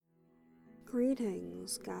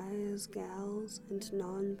Greetings, guys, gals, and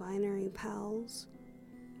non-binary pals.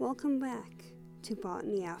 Welcome back to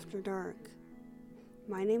Botany After Dark.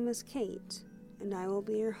 My name is Kate, and I will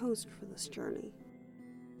be your host for this journey.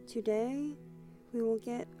 Today, we will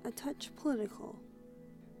get a touch political.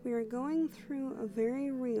 We are going through a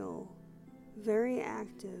very real, very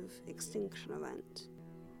active extinction event.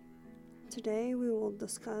 Today, we will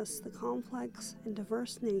discuss the complex and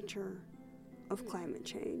diverse nature of climate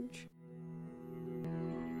change.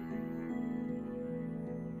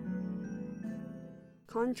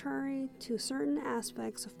 Contrary to certain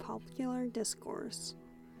aspects of popular discourse,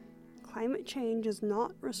 climate change is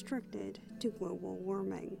not restricted to global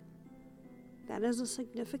warming. That is a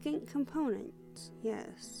significant component,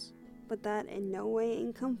 yes, but that in no way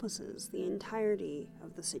encompasses the entirety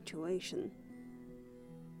of the situation.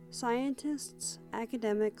 Scientists,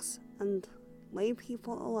 academics, and lay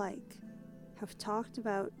people alike have talked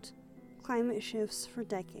about climate shifts for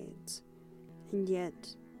decades, and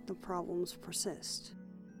yet the problems persist.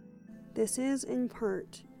 This is in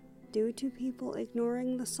part due to people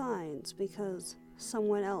ignoring the signs because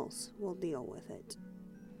someone else will deal with it.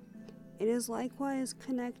 It is likewise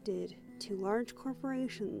connected to large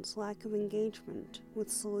corporations' lack of engagement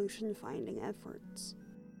with solution-finding efforts.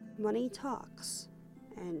 Money talks,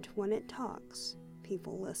 and when it talks,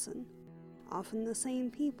 people listen. Often the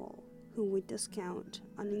same people who would discount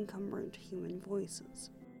unencumbered human voices.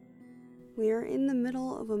 We are in the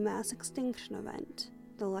middle of a mass extinction event,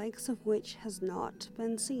 the likes of which has not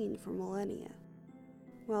been seen for millennia.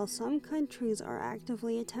 While some countries are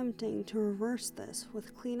actively attempting to reverse this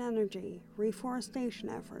with clean energy, reforestation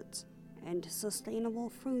efforts, and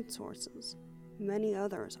sustainable food sources, many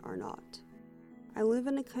others are not. I live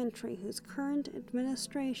in a country whose current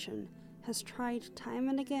administration has tried time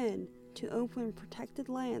and again to open protected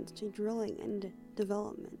lands to drilling and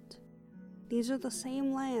development. These are the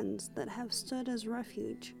same lands that have stood as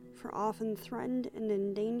refuge for often threatened and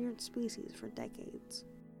endangered species for decades.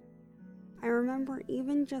 I remember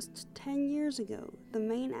even just 10 years ago, the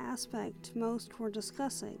main aspect most were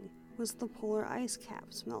discussing was the polar ice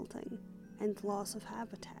caps melting and loss of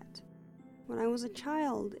habitat. When I was a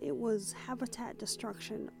child, it was habitat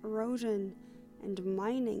destruction, erosion, and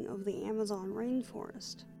mining of the Amazon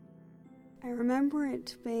rainforest. I remember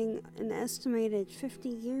it being an estimated 50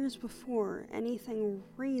 years before anything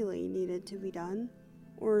really needed to be done,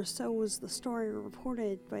 or so was the story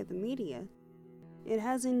reported by the media. It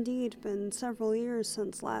has indeed been several years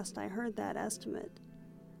since last I heard that estimate.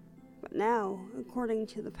 But now, according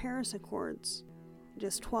to the Paris Accords, it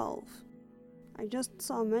is 12. I just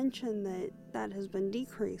saw mention that has been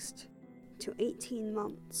decreased to 18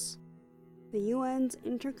 months. The UN's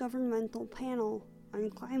Intergovernmental Panel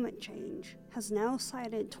on Climate Change has now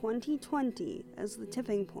cited 2020 as the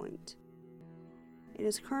tipping point. It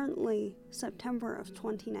is currently September of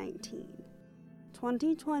 2019.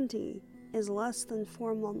 2020 is less than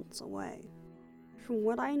 4 months away. From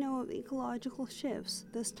what I know of ecological shifts,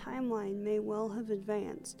 this timeline may well have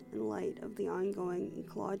advanced in light of the ongoing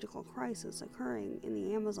ecological crisis occurring in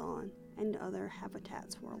the Amazon and other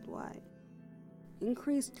habitats worldwide.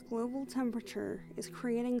 Increased global temperature is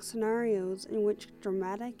creating scenarios in which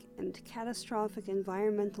dramatic and catastrophic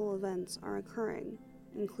environmental events are occurring,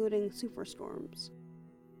 including superstorms.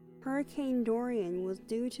 Hurricane Dorian was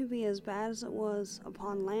due to be as bad as it was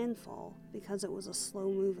upon landfall because it was a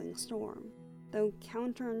slow-moving storm. Though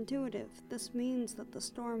counterintuitive, this means that the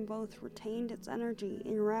storm both retained its energy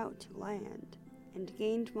en route to land and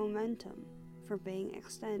gained momentum for being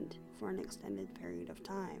extant for an extended period of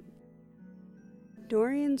time.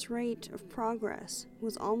 Dorian's rate of progress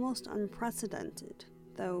was almost unprecedented,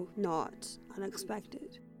 though not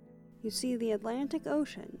unexpected. You see, the Atlantic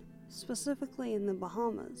Ocean, specifically in the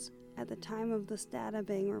Bahamas, at the time of this data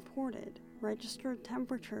being reported, registered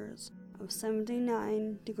temperatures of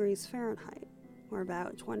 79 degrees Fahrenheit, or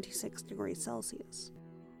about 26 degrees Celsius.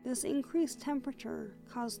 This increased temperature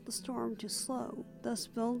caused the storm to slow, thus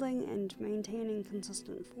building and maintaining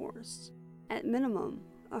consistent force. At minimum,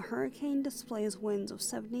 a hurricane displays winds of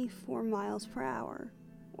 74 miles per hour,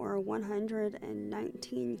 or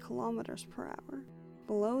 119 kilometers per hour.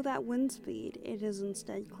 Below that wind speed, it is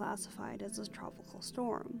instead classified as a tropical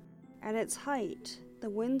storm. At its height, the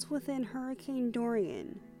winds within Hurricane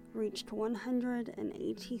Dorian reached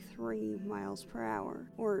 183 miles per hour,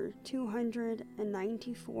 or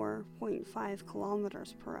 294.5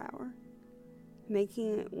 kilometers per hour,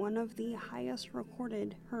 making it one of the highest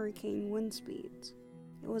recorded hurricane wind speeds.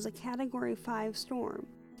 It was a Category 5 storm,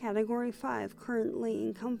 Category 5 currently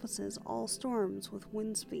encompasses all storms with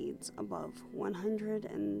wind speeds above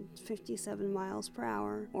 157 miles per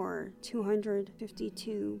hour or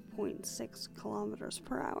 252.6 kilometers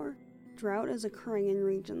per hour. Drought is occurring in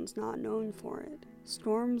regions not known for it.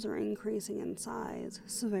 Storms are increasing in size,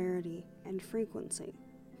 severity, and frequency.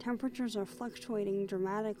 Temperatures are fluctuating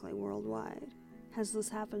dramatically worldwide. Has this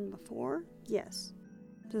happened before? Yes.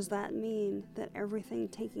 Does that mean that everything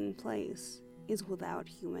taking place is without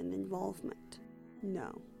human involvement?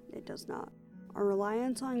 No, it does not. Our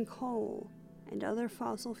reliance on coal and other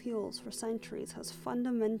fossil fuels for centuries has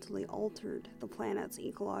fundamentally altered the planet's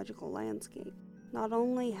ecological landscape. Not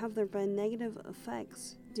only have there been negative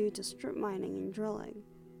effects due to strip mining and drilling,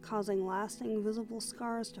 causing lasting visible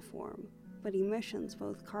scars to form, but emissions,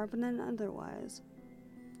 both carbon and otherwise,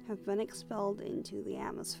 have been expelled into the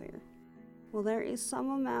atmosphere. While there is some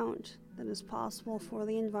amount that is possible for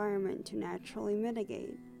the environment to naturally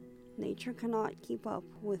mitigate, nature cannot keep up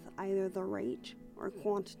with either the rate or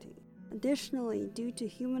quantity. Additionally, due to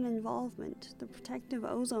human involvement, the protective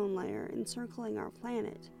ozone layer encircling our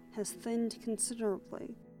planet has thinned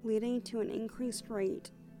considerably, leading to an increased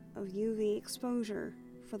rate of UV exposure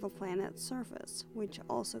for the planet's surface, which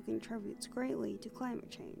also contributes greatly to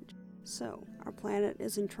climate change. So, our planet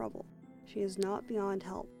is in trouble. She is not beyond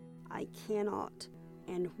help. I cannot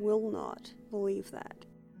and will not believe that.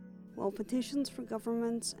 While petitions for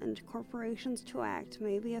governments and corporations to act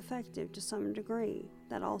may be effective to some degree,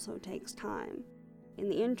 that also takes time. In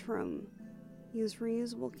the interim, use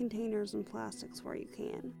reusable containers and plastics where you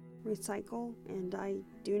can. Recycle, and I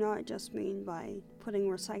do not just mean by putting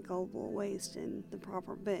recyclable waste in the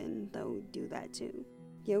proper bin, though do that too.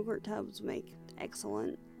 Yogurt tubs make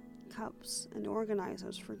excellent cups and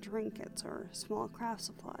organizers for trinkets or small craft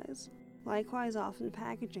supplies. Likewise, often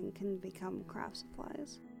packaging can become craft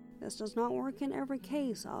supplies. This does not work in every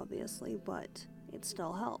case, obviously, but it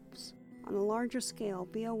still helps. On a larger scale,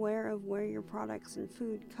 be aware of where your products and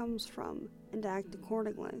food comes from and act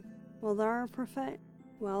accordingly. While there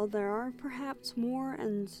are perhaps more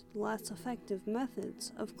and less effective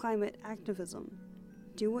methods of climate activism,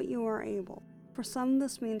 do what you are able. For some,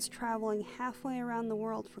 this means traveling halfway around the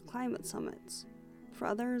world for climate summits. For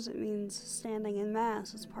others, it means standing en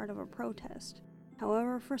masse as part of a protest.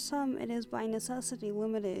 However, for some, it is by necessity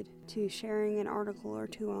limited to sharing an article or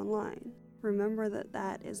two online. Remember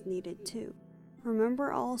that is needed too.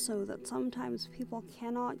 Remember also that sometimes people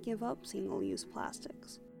cannot give up single-use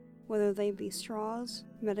plastics, whether they be straws,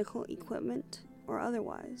 medical equipment, or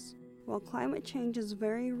otherwise. While climate change is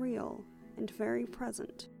very real and very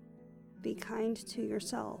present, be kind to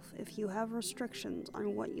yourself if you have restrictions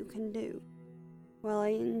on what you can do. While I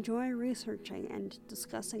enjoy researching and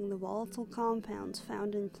discussing the volatile compounds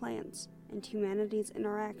found in plants and humanity's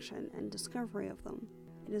interaction and discovery of them,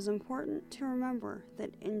 it is important to remember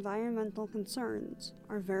that environmental concerns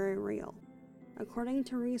are very real. According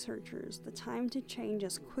to researchers, the time to change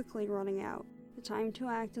is quickly running out. The time to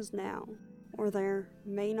act is now, or there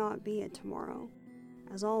may not be a tomorrow.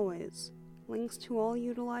 As always, links to all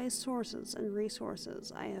utilized sources and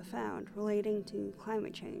resources I have found relating to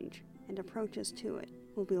climate change and approaches to it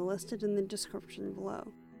will be listed in the description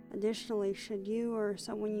below. Additionally, should you or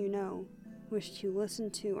someone you know wish to listen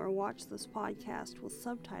to or watch this podcast with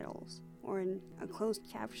subtitles or in a closed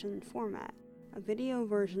caption format, a video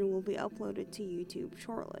version will be uploaded to YouTube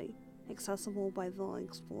shortly, accessible by the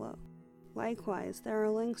links below. Likewise, there are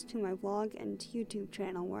links to my blog and YouTube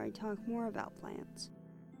channel where I talk more about plants,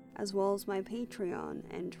 as well as my Patreon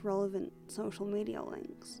and relevant social media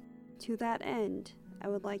links. To that end, I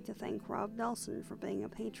would like to thank Rob Nelson for being a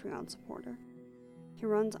Patreon supporter. He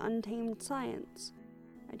runs Untamed Science,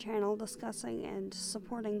 a channel discussing and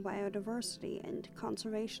supporting biodiversity and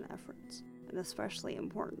conservation efforts, an especially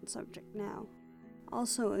important subject now.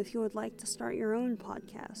 Also, if you would like to start your own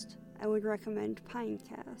podcast, I would recommend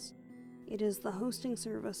Pinecast. It is the hosting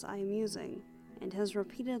service I am using, and has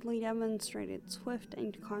repeatedly demonstrated swift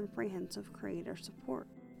and comprehensive creator support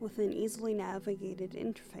with an easily navigated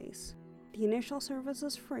interface. The initial service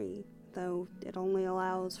is free, though it only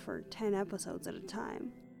allows for 10 episodes at a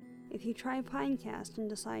time. If you try Pinecast and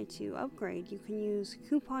decide to upgrade, you can use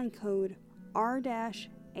coupon code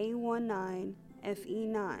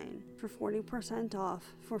R-A19FE9 for 40%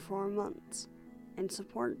 off for 4 months, and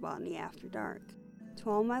support Botany After Dark. To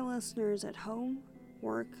all my listeners at home,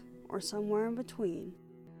 work, or somewhere in between,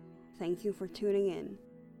 thank you for tuning in.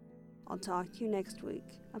 I'll talk to you next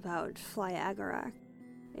week about Flyagarac.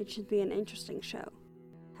 It should be an interesting show.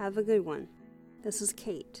 Have a good one. This is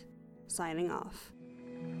Kate, signing off.